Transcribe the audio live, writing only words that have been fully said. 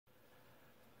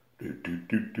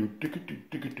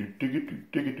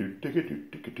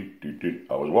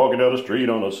I was walking down the street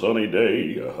on a sunny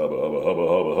day, hubba, hubba, hubba,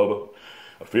 hubba, hubba.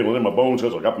 A feeling in my bones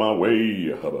cause I got my way,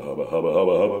 hubba, hubba, hubba,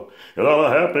 hubba, hubba. Cause I'm a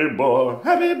happy boy,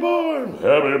 happy boy,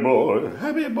 happy boy,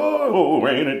 happy boy. Oh,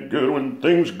 ain't it good when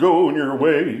things go in your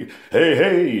way? Hey,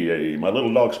 hey, hey, my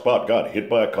little dog Spot got hit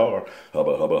by a car,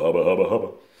 hubba, hubba, hubba, hubba, hubba.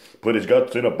 Put his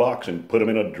guts in a box and put him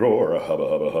in a drawer, hubba,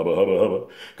 hubba, hubba, hubba, hubba.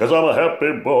 Cause I'm a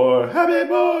happy boy, happy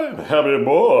boy, happy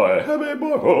boy, happy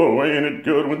boy. Oh, ain't it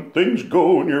good when things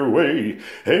go in your way?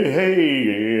 Hey,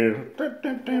 hey.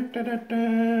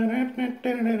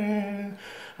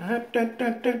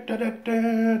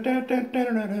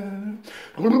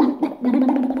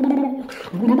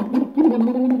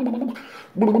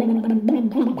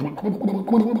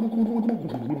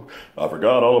 I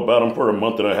forgot all about him for a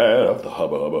month and a half.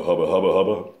 Hubba, hubba, hubba, hubba,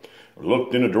 hubba.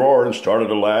 Looked in the drawer and started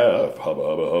to laugh. Hubba,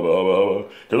 hubba, hubba, hubba, hubba.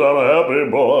 Cause I'm a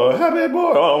happy boy, happy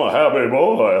boy. I'm a happy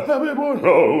boy, happy boy.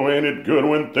 Oh, ain't it good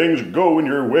when things go in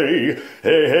your way?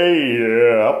 Hey, hey,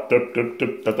 yeah. Up, up, up,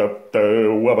 up, up, up, up,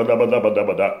 up, up, up, up, up,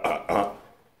 up, up, up.